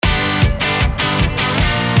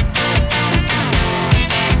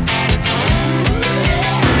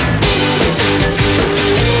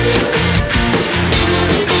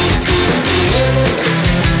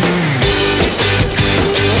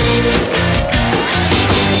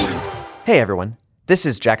Hey everyone, this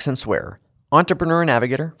is Jackson Swearer, entrepreneur and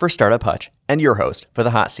navigator for Startup Hutch and your host for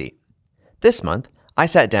The Hot Seat. This month, I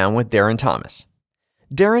sat down with Darren Thomas.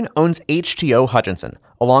 Darren owns HTeaO Hutchinson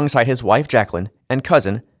alongside his wife Jacqueline and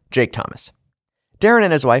cousin Jake Thomas. Darren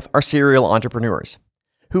and his wife are serial entrepreneurs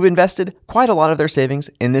who've invested quite a lot of their savings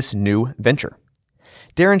in this new venture.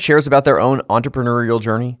 Darren shares about their own entrepreneurial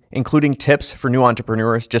journey, including tips for new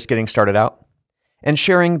entrepreneurs just getting started out, and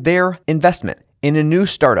sharing their investment in a new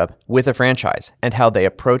startup with a franchise and how they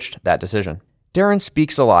approached that decision. Darren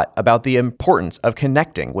speaks a lot about the importance of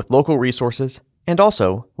connecting with local resources and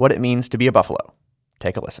also what it means to be a Buffalo.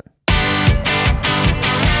 Take a listen.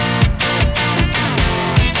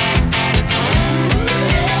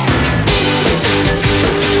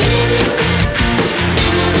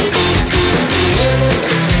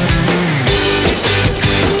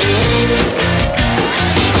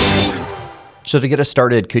 So to get us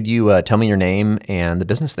started, could you tell me your name and the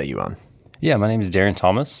business that you own? Yeah, my name is Darren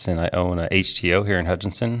Thomas, and I own a HTeaO here in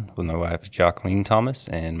Hutchinson with my wife, Jacqueline Thomas,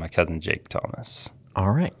 and my cousin, Jake Thomas.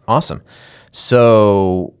 All right, awesome.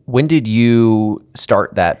 So when did you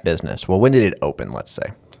start that business? Well, when did it open, let's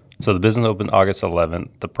say? So the business opened August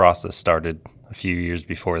 11th. The process started a few years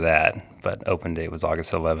before that, but open date was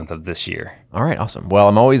August 11th of this year. All right, awesome. Well,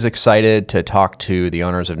 I'm always excited to talk to the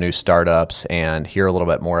owners of new startups and hear a little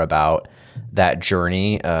bit more about that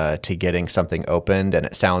journey to getting something opened. And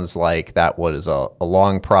it sounds like that was a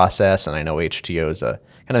long process. And I know HTeaO is a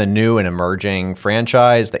kind of a new and emerging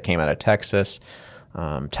franchise that came out of Texas.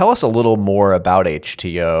 Tell us a little more about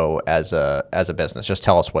HTeaO as a business. Just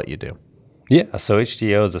tell us what you do. Yeah, so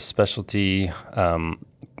HTeaO is a specialty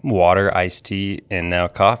water, iced tea, and now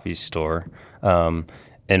coffee store.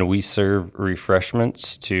 And we serve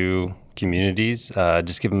refreshments to communities,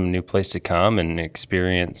 just give them a new place to come and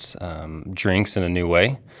experience drinks in a new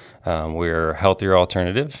way. We're a healthier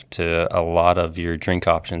alternative to a lot of your drink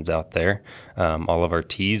options out there. All of our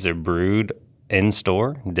teas are brewed in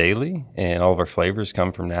store daily, and all of our flavors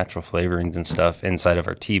come from natural flavorings and stuff inside of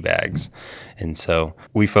our tea bags. And so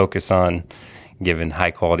we focus on giving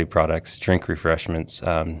high quality products, drink refreshments,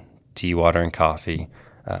 tea, water, and coffee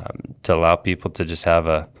to allow people to just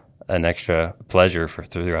have an extra pleasure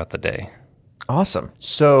throughout the day. Awesome.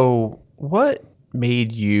 So what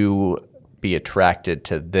made you be attracted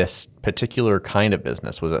to this particular kind of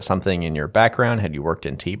business? Was it something in your background? Had you worked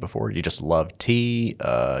in tea before? You just loved tea?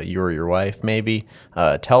 You or your wife maybe?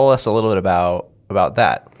 Tell us a little bit about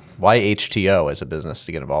that. Why HTeaO as a business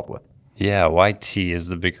to get involved with? Yeah, why tea is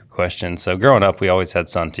the bigger question. So growing up, we always had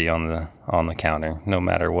sun tea on the counter, no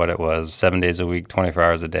matter what it was. 7 days a week, 24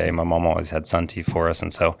 hours a day. My mom always had sun tea for us.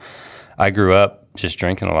 And so I grew up just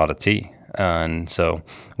drinking a lot of tea. And so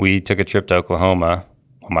we took a trip to Oklahoma.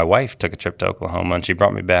 Well, my wife took a trip to Oklahoma, and she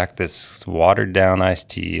brought me back this watered down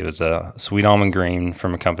iced tea. It was a sweet almond green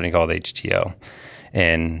from a company called HTeaO.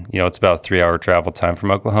 And, it's about a 3-hour travel time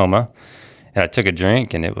from Oklahoma. And I took a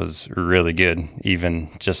drink, and it was really good, even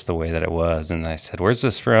just the way that it was. And I said, "Where's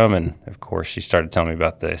this from?" And, of course, she started telling me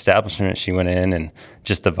about the establishment she went in and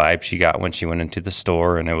just the vibe she got when she went into the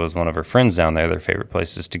store. And it was one of her friends down there, their favorite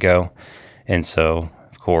places to go. And so,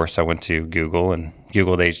 of course, I went to Google and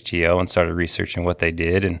Googled HTeaO and started researching what they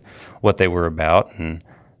did and what they were about and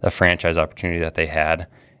the franchise opportunity that they had.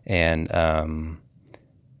 And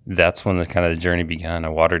that's when the journey began,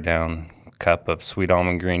 a watered-down cup of sweet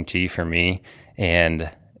almond green tea for me. And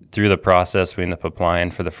through the process, we ended up applying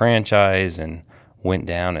for the franchise and went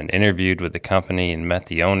down and interviewed with the company and met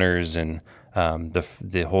the owners and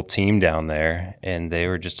the whole team down there. And they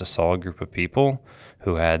were just a solid group of people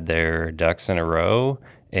who had their ducks in a row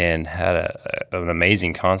and had an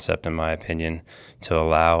amazing concept, in my opinion, to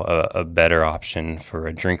allow a better option for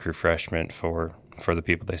a drink refreshment for the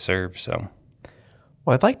people they serve. So.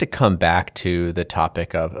 Well, I'd like to come back to the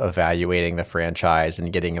topic of evaluating the franchise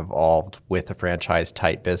and getting involved with a franchise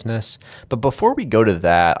type business. But before we go to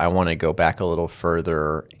that, I want to go back a little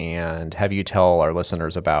further and have you tell our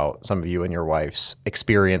listeners about some of you and your wife's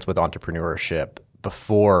experience with entrepreneurship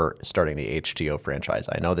before starting the HTeaO franchise.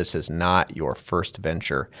 I know this is not your first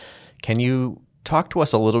venture. Can you talk to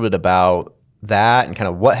us a little bit about that and kind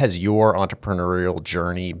of what has your entrepreneurial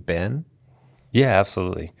journey been? Yeah,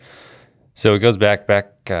 absolutely. So it goes back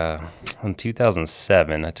in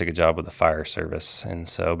 2007, I took a job with the fire service. And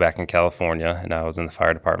so back in California, and I was in the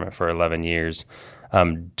fire department for 11 years.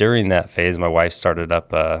 During that phase, my wife started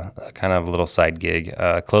up a kind of a little side gig,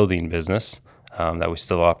 clothing business that we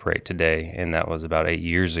still operate today. And that was about 8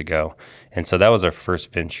 years ago. And so that was our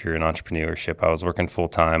first venture in entrepreneurship. I was working full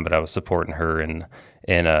time, but I was supporting her in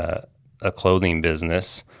a clothing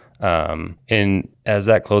business And as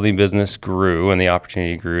that clothing business grew and the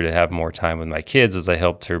opportunity grew to have more time with my kids as I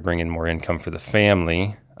helped her bring in more income for the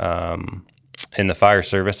family, in the fire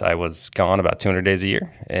service, I was gone about 200 days a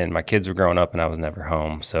year, and my kids were growing up and I was never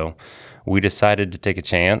home. So we decided to take a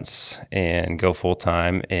chance and go full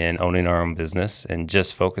time in owning our own business and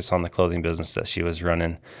just focus on the clothing business that she was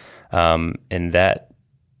running. And that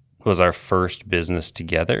was our first business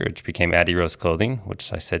together, which became Addie Rose Clothing,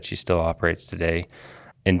 which I said she still operates today.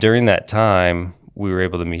 And during that time, we were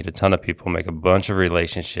able to meet a ton of people, make a bunch of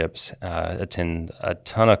relationships, attend a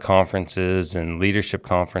ton of conferences and leadership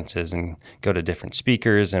conferences, and go to different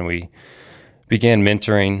speakers. And we began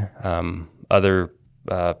mentoring other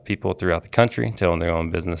people throughout the to own their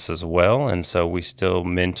own business as well. And so we still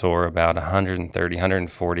mentor about 130,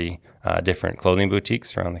 140 different clothing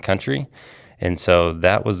boutiques around the country. And so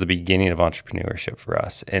that was the beginning of entrepreneurship for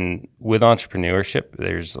us. And with entrepreneurship,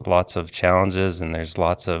 there's lots of challenges and there's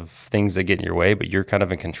lots of things that get in your way, but you're kind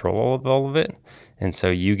of in control of all of it. And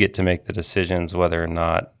so you get to make the decisions whether or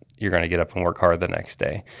not you're going to get up and work hard the next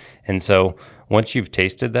day. And so once you've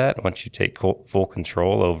tasted that, once you take full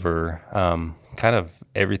control over kind of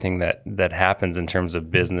everything that happens in terms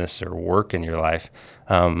of business or work in your life,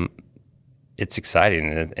 it's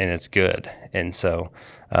exciting and it's good. And so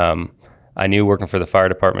I knew working for the fire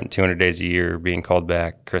department 200 days a year, being called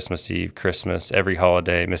back Christmas Eve, Christmas, every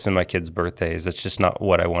holiday, missing my kids' birthdays, that's just not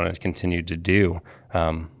what I wanted to continue to do.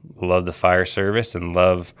 Love the fire service and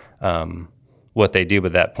love what they do,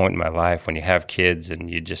 but that point in my life when you have kids and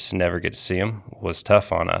you just never get to see them was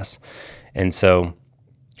tough on us. And so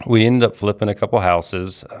we ended up flipping a couple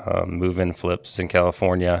houses, move-in flips in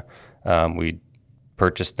California. We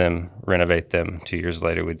purchase them, renovate them. 2 years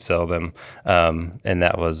later, we'd sell them. And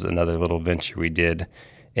that was another little venture we did.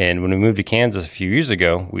 And when we moved to Kansas a few years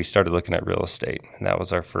ago, we started looking at real estate. And that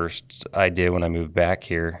was our first idea when I moved back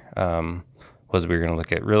here, was we were going to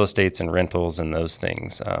look at real estates and rentals and those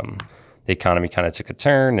things. The economy kind of took a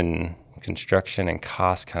turn and construction and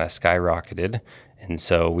costs kind of skyrocketed. And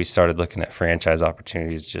so we started looking at franchise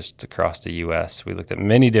opportunities just across the U.S. We looked at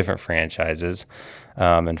many different franchises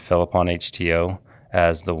and fell upon HTeaO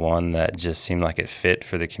as the one that just seemed like it fit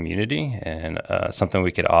for the community and something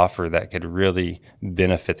we could offer that could really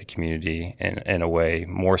benefit the community in a way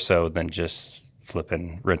more so than just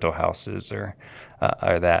flipping rental houses or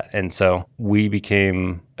that. And so we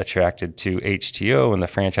became attracted to HTeaO and the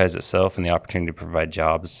franchise itself and the opportunity to provide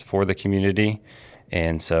jobs for the community.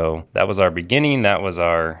 And so that was our beginning. That was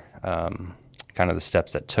our kind of the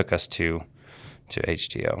steps that took us to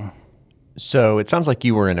HTeaO. So it sounds like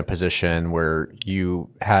you were in a position where you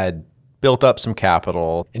had built up some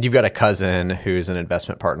capital and you've got a cousin who's an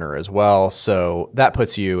investment partner as well. So that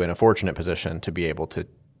puts you in a fortunate position to be able to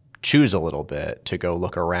choose a little bit, to go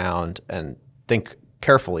look around and think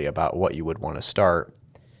carefully about what you would want to start.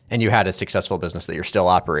 And you had a successful business that you're still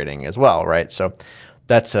operating as well, right? So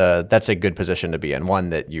that's a good position to be in,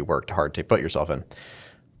 one that you worked hard to put yourself in.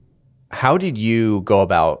 How did you go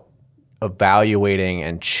about evaluating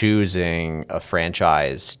and choosing a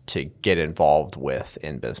franchise to get involved with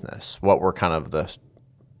in business? What were kind of the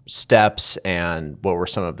steps and what were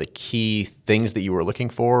some of the key things that you were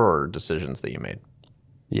looking for or decisions that you made?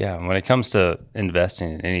 Yeah, when it comes to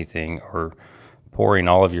investing in anything or pouring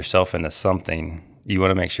all of yourself into something, you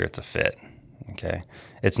want to make sure it's a fit, okay?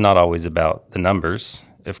 It's not always about the numbers.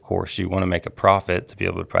 Of course, you want to make a profit to be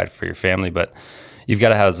able to provide for your family, but you've got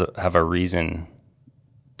to have a reason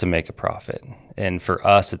to make a profit. And for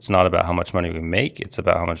us, it's not about how much money we make, it's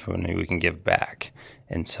about how much money we can give back.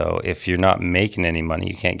 And so if you're not making any money,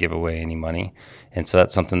 you can't give away any money. And so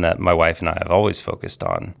that's something that my wife and I have always focused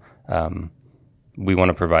on. We want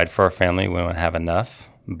to provide for our family, we want to have enough,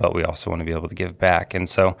 but we also want to be able to give back. And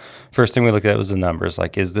so first thing we looked at was the numbers,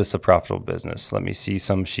 like, is this a profitable business? Let me see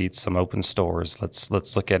some sheets, some open stores. Let's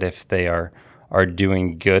look at if they are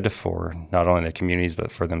doing good for not only the communities,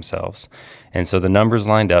 but for themselves. And so the numbers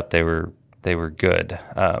lined up, they were good.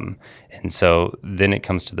 And so then it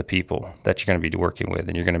comes to the people that you're going to be working with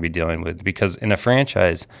and you're going to be dealing with, because in a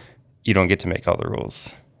franchise, you don't get to make all the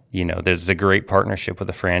rules. You know, there's a great partnership with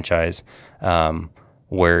a franchise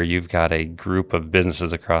where you've got a group of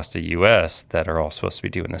businesses across the U.S. that are all supposed to be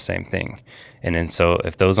doing the same thing. And then so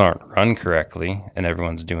if those aren't run correctly and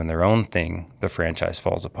everyone's doing their own thing, the franchise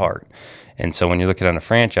falls apart. And so when you're looking at a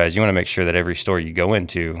franchise, you want to make sure that every store you go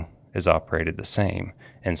into is operated the same.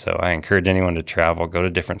 And so I encourage anyone to travel, go to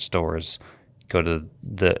different stores,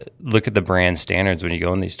 look at the brand standards when you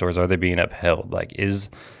go in these stores. Are they being upheld? Like,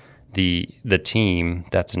 the team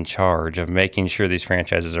that's in charge of making sure these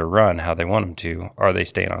franchises are run how they want them to, are they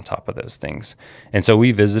staying on top of those things? And so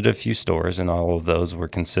we visited a few stores, and all of those were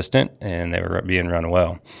consistent and they were being run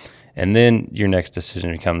well. And then your next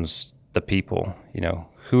decision becomes the people.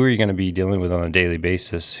 Who are you going to be dealing with on a daily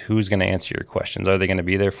basis? Who's going to answer your questions? Are they going to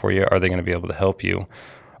be there for you? Are they going to be able to help you?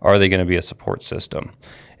 Are they going to be a support system?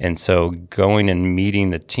 And so going and meeting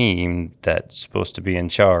the team that's supposed to be in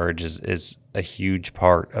charge is a huge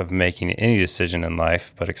part of making any decision in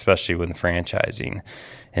life, but especially with franchising.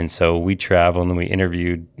 And so we traveled and we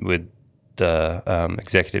interviewed with the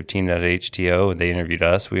executive team at HTeaO, and they interviewed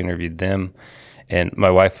us. We interviewed them. And my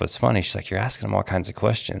wife was funny. She's like, "You're asking them all kinds of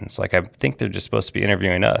questions. Like, I think they're just supposed to be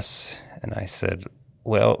interviewing us." And I said,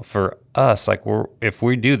 "Well, for us, like, if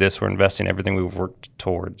we do this, we're investing everything we've worked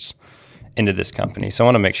towards into this company. So I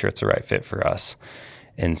want to make sure it's the right fit for us."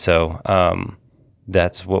 And so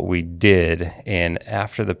that's what we did. And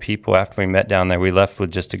after we met down there, we left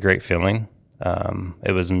with just a great feeling.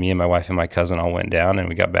 It was me and my wife and my cousin all went down, and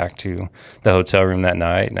we got back to the hotel room that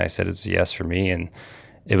night. And I said, "It's a yes for me." And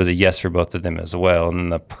it was a yes for both of them as well.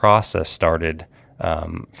 And the process started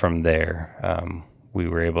from there. We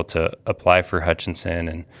were able to apply for Hutchinson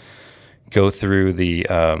and go through the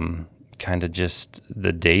kind of just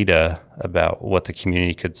the data about what the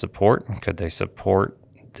community could support. Could they support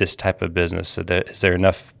this type of business? So is there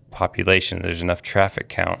enough population? There's enough traffic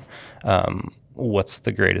count? What's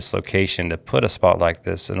the greatest location to put a spot like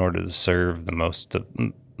this in order to serve the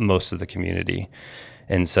most of the community?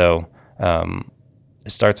 And so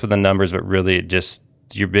it starts with the numbers, but really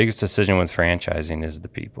your biggest decision with franchising is the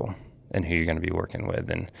people and who you're going to be working with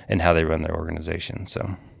and how they run their organization.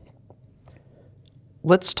 So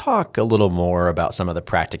let's talk a little more about some of the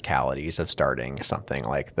practicalities of starting something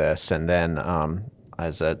like this. And then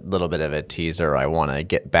as a little bit of a teaser, I want to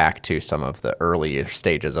get back to some of the earlier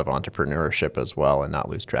stages of entrepreneurship as well and not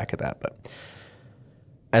lose track of that. But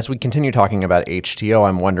as we continue talking about HTeaO,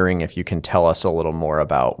 I'm wondering if you can tell us a little more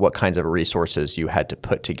about what kinds of resources you had to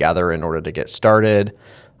put together in order to get started.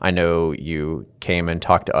 I know you came and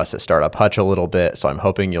talked to us at Startup Hutch a little bit, so I'm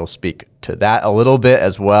hoping you'll speak to that a little bit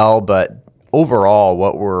as well. But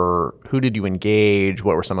overall, who did you engage?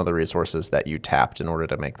 What were some of the resources that you tapped in order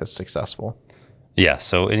to make this successful? Yeah,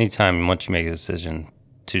 so once you make a decision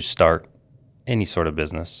to start any sort of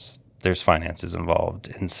business, there's finances involved.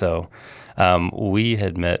 And so we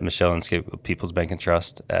had met Michelle and People's Bank and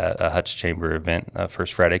Trust at a Hutch Chamber event,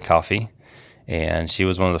 First Friday Coffee. And she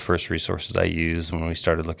was one of the first resources I used when we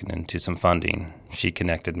started looking into some funding. She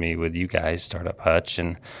connected me with you guys, Startup Hutch,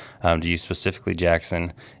 and to you specifically,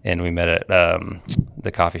 Jackson. And we met at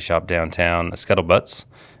the coffee shop downtown, Scuttlebutts,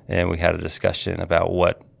 and we had a discussion about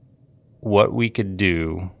what we could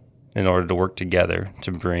do in order to work together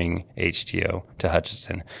to bring HTeaO to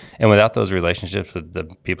Hutchinson. And without those relationships with the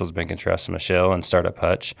People's Bank and Trust, Michelle and Startup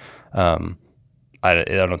Hutch, I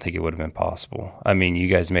don't think it would have been possible. I mean, you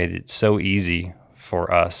guys made it so easy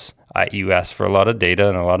for us. You asked for a lot of data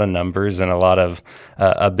and a lot of numbers and a lot of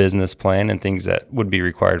a business plan and things that would be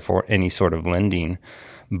required for any sort of lending.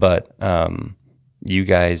 But you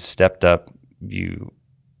guys stepped up. You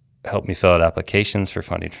helped me fill out applications for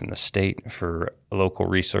funding from the state, for local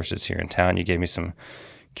resources here in town. You gave me some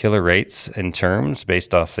killer rates and terms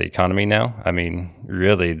based off the economy now. I mean,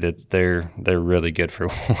 really, they're really good for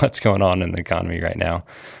what's going on in the economy right now.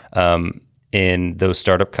 And those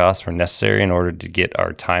startup costs were necessary in order to get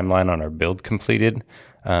our timeline on our build completed.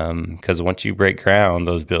 Because once you break ground,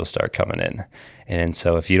 those bills start coming in. And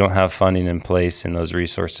so if you don't have funding in place and those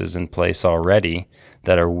resources in place already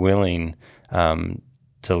that are willing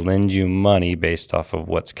to lend you money based off of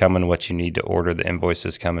what's coming, what you need to order, the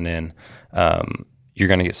invoices coming in, you're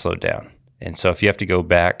going to get slowed down. And so if you have to go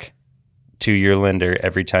back to your lender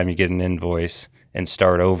every time you get an invoice and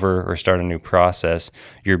start over or start a new process,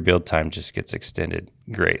 your build time just gets extended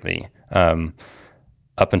greatly.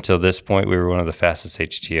 Up until this point, we were one of the fastest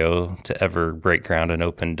HTeaO to ever break ground and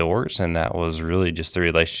open doors, and that was really just the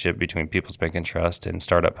relationship between People's Bank and Trust and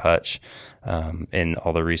Startup Hutch, and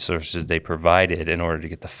all the resources they provided in order to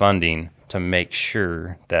get the funding to make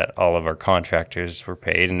sure that all of our contractors were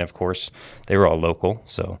paid. And of course, they were all local,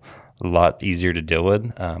 so a lot easier to deal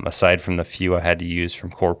with, aside from the few I had to use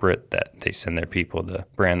from corporate that they send their people to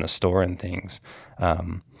brand the store and things.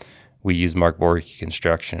 We use Mark Borke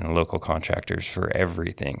Construction and local contractors for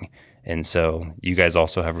everything. And so you guys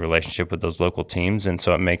also have a relationship with those local teams, and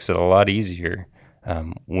so it makes it a lot easier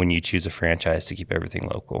when you choose a franchise to keep everything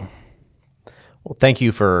local. Well, thank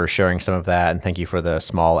you for sharing some of that, and thank you for the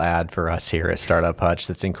small ad for us here at Startup Hutch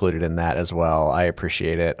that's included in that as well. I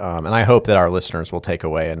appreciate it, and I hope that our listeners will take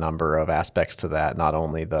away a number of aspects to that, not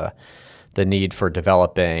only the need for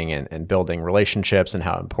developing and building relationships and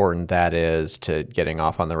how important that is to getting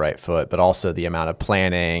off on the right foot, but also the amount of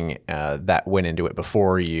planning that went into it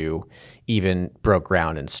before you even broke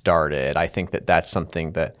ground and started. I think that that's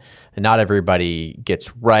something that not everybody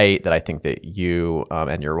gets right, that I think that you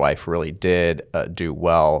and your wife really did do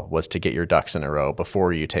well, was to get your ducks in a row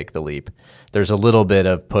before you take the leap. There's a little bit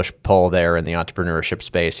of push-pull there in the entrepreneurship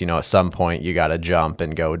space. At some point you got to jump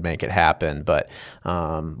and go and make it happen. But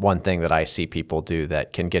one thing that I see people do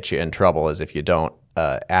that can get you in trouble is if you don't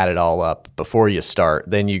add it all up before you start,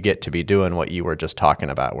 then you get to be doing what you were just talking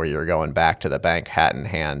about, where you're going back to the bank hat in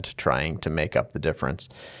hand, trying to make up the difference.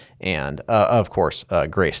 And of course,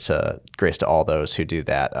 grace to all those who do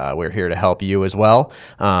that. We're here to help you as well.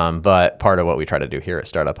 But part of what we try to do here at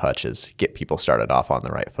Startup Hutch is get people started off on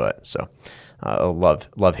the right foot. So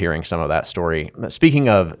love hearing some of that story. Speaking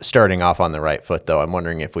of starting off on the right foot, though, I'm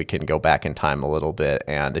wondering if we can go back in time a little bit,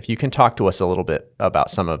 and if you can talk to us a little bit about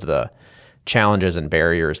some of the challenges and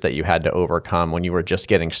barriers that you had to overcome when you were just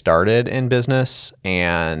getting started in business,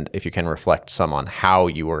 and if you can reflect some on how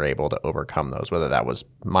you were able to overcome those, whether that was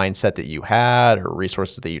mindset that you had or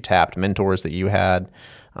resources that you tapped, mentors that you had,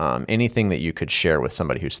 anything that you could share with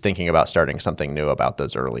somebody who's thinking about starting something new about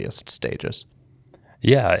those earliest stages.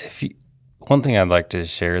 Yeah, one thing I'd like to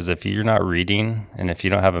share is if you're not reading and if you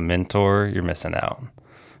don't have a mentor, you're missing out.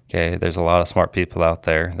 Okay, there's a lot of smart people out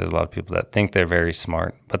there. There's a lot of people that think they're very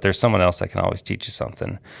smart, but there's someone else that can always teach you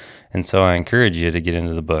something. And so I encourage you to get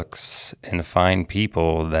into the books and find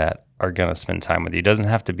people that are going to spend time with you. It doesn't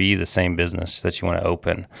have to be the same business that you want to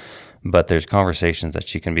open, but there's conversations that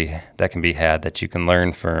can be had that you can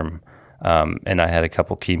learn from. And I had a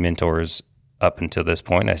couple key mentors up until this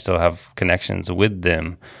point. I still have connections with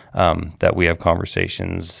them that we have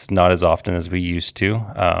conversations, not as often as we used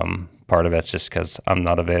to. Part of it's just because I'm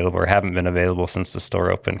not available or haven't been available since the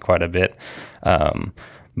store opened quite a bit.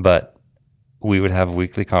 But we would have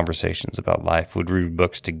weekly conversations about life. We'd read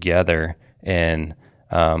books together, and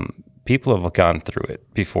people have gone through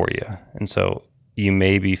it before you. And so you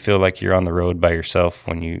maybe feel like you're on the road by yourself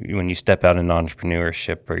when you step out in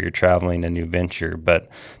entrepreneurship or you're traveling a new venture, but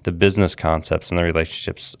the business concepts and the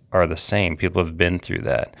relationships are the same. People have been through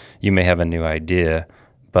that. You may have a new idea,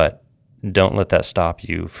 but don't let that stop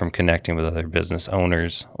you from connecting with other business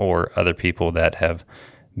owners or other people that have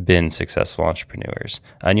been successful entrepreneurs.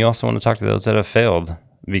 And you also want to talk to those that have failed,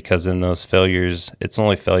 because in those failures, it's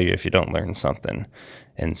only failure if you don't learn something.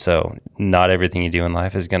 And so not everything you do in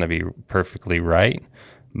life is going to be perfectly right,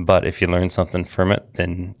 but if you learn something from it,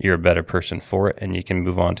 then you're a better person for it and you can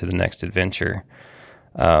move on to the next adventure.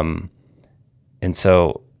 And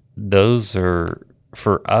so those are,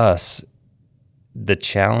 for us, the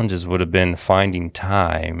challenges would have been finding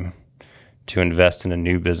time to invest in a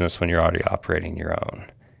new business when you're already operating your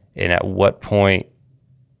own. And at what point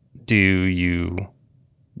do you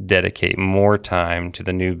dedicate more time to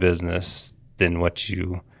the new business than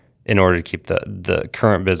in order to keep the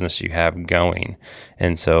current business you have going?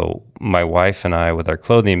 And so my wife and I, with our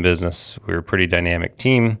clothing business, we were a pretty dynamic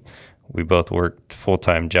team. We both worked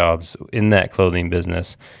full-time jobs in that clothing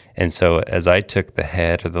business. And so as I took the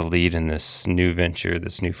head or the lead in this new venture,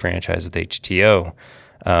 this new franchise with HTeaO,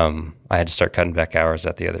 I had to start cutting back hours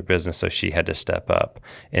at the other business, so she had to step up.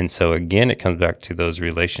 And so again, it comes back to those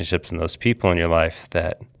relationships and those people in your life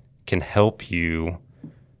that can help you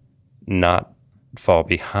not fall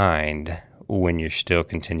behind when you're still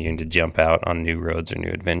continuing to jump out on new roads or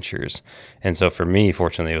new adventures. And so for me,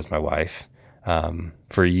 fortunately, it was my wife.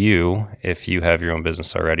 For you, if you have your own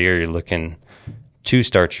business already or you're looking to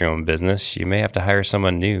start your own business, you may have to hire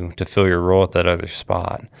someone new to fill your role at that other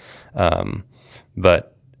spot.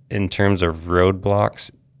 But in terms of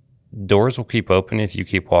roadblocks, doors will keep open if you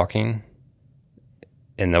keep walking,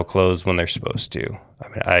 and they'll close when they're supposed to. I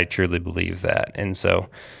mean, I truly believe that. And so,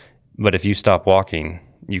 but if you stop walking,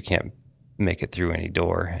 you can't make it through any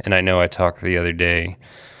door. And I know I talked the other day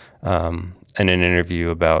in an interview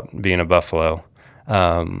about being a buffalo.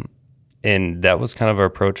 And that was kind of our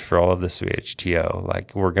approach for all of this with HTeaO.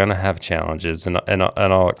 Like, we're gonna have challenges, and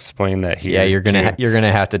I'll explain that here. Yeah, you're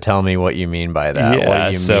gonna have to tell me what you mean by that. Yeah,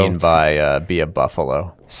 what do you mean by be a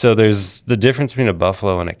buffalo? So there's the difference between a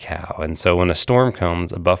buffalo and a cow. And so when a storm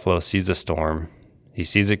comes, a buffalo sees a storm, he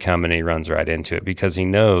sees it coming, and he runs right into it because he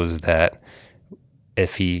knows that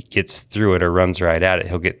if he gets through it or runs right at it,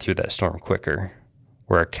 he'll get through that storm quicker.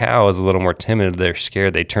 Where a cow is a little more timid, they're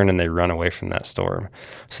scared, they turn and they run away from that storm.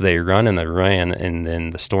 So they run and they ran, and then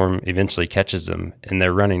the storm eventually catches them, and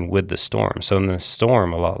they're running with the storm. So in the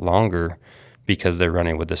storm a lot longer because they're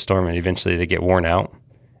running with the storm, and eventually they get worn out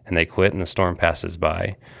and they quit and the storm passes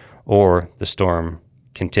by, or the storm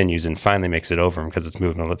continues and finally makes it over them because it's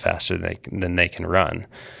moving a little faster than they can run.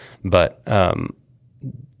 But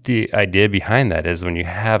the idea behind that is when you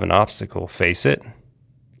have an obstacle, face it,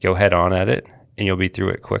 go head on at it, and you'll be through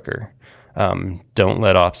it quicker. Don't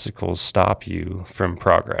let obstacles stop you from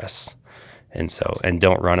progress. And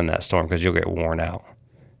don't run in that storm because you'll get worn out.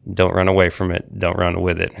 Don't run away from it. Don't run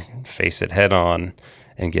with it. Face it head on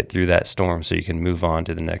and get through that storm so you can move on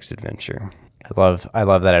to the next adventure. I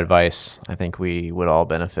love that advice. I think we would all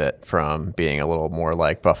benefit from being a little more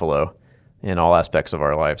like Buffalo in all aspects of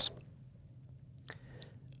our lives.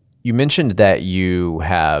 You mentioned that you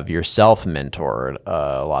have yourself mentored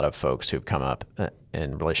a lot of folks who've come up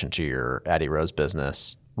in relation to your Addie Rose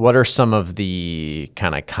business. What are some of the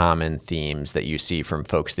kind of common themes that you see from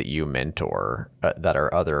folks that you mentor that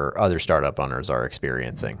are other startup owners are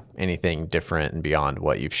experiencing? Anything different and beyond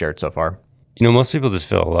what you've shared so far? Most people just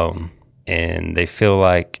feel alone, and they feel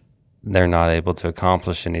like they're not able to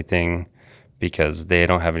accomplish anything because they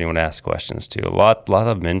don't have anyone to ask questions to. A lot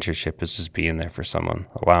of mentorship is just being there for someone,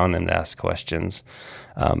 allowing them to ask questions,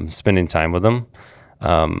 spending time with them.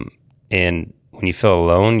 And when you feel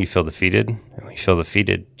alone, you feel defeated. And when you feel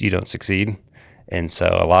defeated, you don't succeed. And so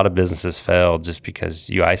a lot of businesses fail just because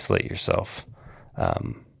you isolate yourself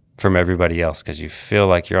from everybody else because you feel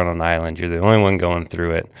like you're on an island. You're the only one going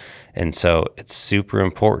through it. And so it's super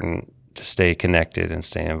important to stay connected and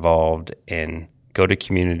stay involved and go to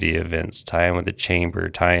community events, tie in with the chamber,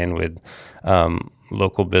 tie in with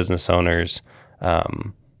local business owners,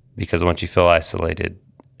 because once you feel isolated,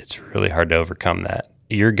 it's really hard to overcome that.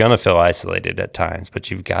 You're going to feel isolated at times,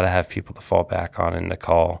 but you've got to have people to fall back on and to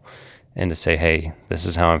call and to say, hey, this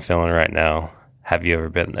is how I'm feeling right now. Have you ever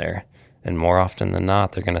been there? And more often than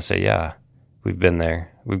not, they're going to say, yeah, we've been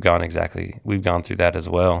there. We've gone through that as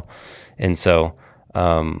well. And so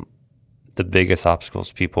the biggest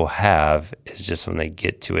obstacles people have is just when they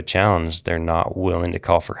get to a challenge, they're not willing to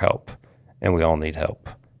call for help. And we all need help.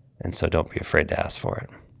 And so don't be afraid to ask for it.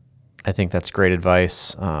 I think that's great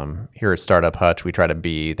advice. Here at Startup Hutch, we try to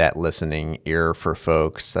be that listening ear for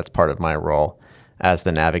folks. That's part of my role as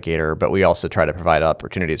the navigator, but we also try to provide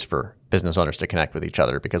opportunities for business owners to connect with each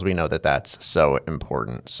other because we know that that's so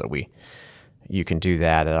important. So you can do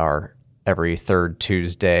that at our every third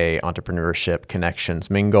Tuesday Entrepreneurship Connections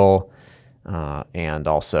Mingle. And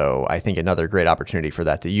also, I think another great opportunity for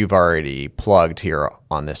that you've already plugged here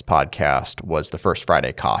on this podcast was the First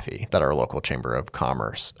Friday Coffee that our local Chamber of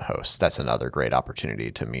Commerce hosts. That's another great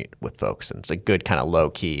opportunity to meet with folks, and it's a good kind of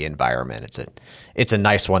low-key environment. It's a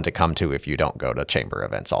nice one to come to if you don't go to chamber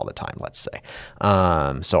events all the time, let's say.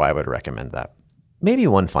 So I would recommend that. Maybe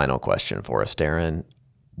one final question for us, Darren.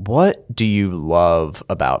 What do you love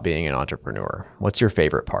about being an entrepreneur? What's your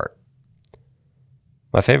favorite part?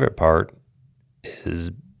 My favorite part is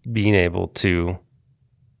being able to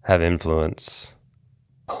have influence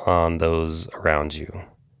on those around you.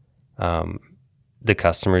 The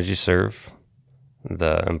customers you serve,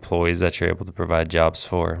 the employees that you're able to provide jobs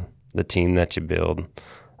for, the team that you build,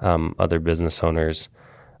 other business owners.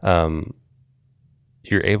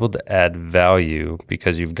 You're able to add value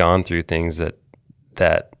because you've gone through things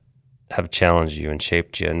that have challenged you and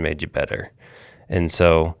shaped you and made you better. And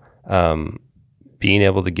so being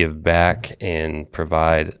able to give back and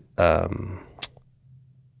provide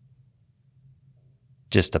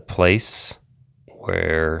just a place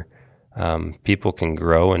where people can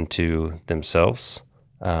grow into themselves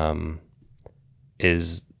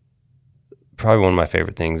is probably one of my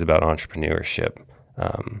favorite things about entrepreneurship.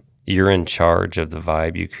 You're in charge of the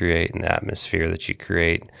vibe you create and the atmosphere that you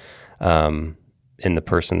create in the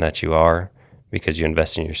person that you are, because you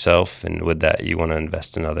invest in yourself, and with that, you want to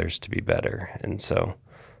invest in others to be better. And so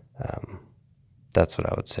that's what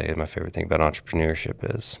I would say my favorite thing about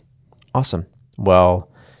entrepreneurship is. Awesome. Well,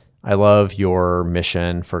 I love your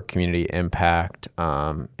mission for community impact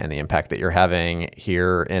and the impact that you're having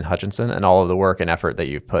here in Hutchinson and all of the work and effort that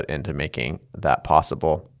you've put into making that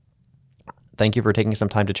possible. Thank you for taking some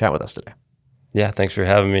time to chat with us today. Yeah, thanks for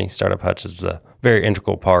having me. Startup Hutch is a very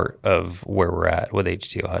integral part of where we're at with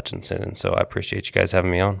HTeaO Hutchinson, and so I appreciate you guys having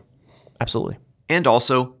me on. Absolutely. And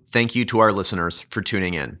also, thank you to our listeners for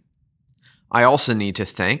tuning in. I also need to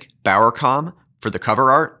thank Bowercom for the cover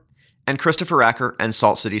art, and Christopher Acker and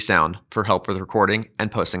Salt City Sound for help with recording and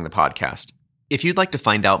posting the podcast. If you'd like to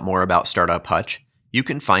find out more about Startup Hutch, you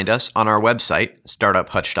can find us on our website,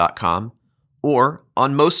 startuphutch.com, or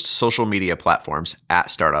on most social media platforms at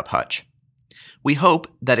Startup Hutch. We hope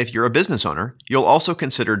that if you're a business owner, you'll also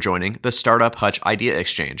consider joining the Startup Hutch Idea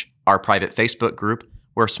Exchange, our private Facebook group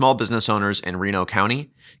where small business owners in Reno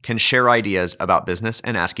County can share ideas about business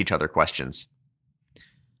and ask each other questions.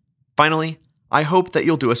 Finally, I hope that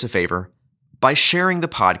you'll do us a favor by sharing the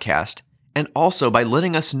podcast and also by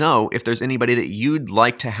letting us know if there's anybody that you'd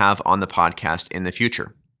like to have on the podcast in the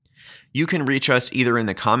future. You can reach us either in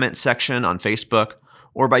the comments section on Facebook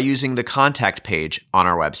or by using the contact page on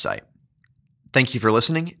our website. Thank you for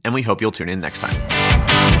listening, and we hope you'll tune in next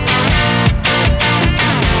time.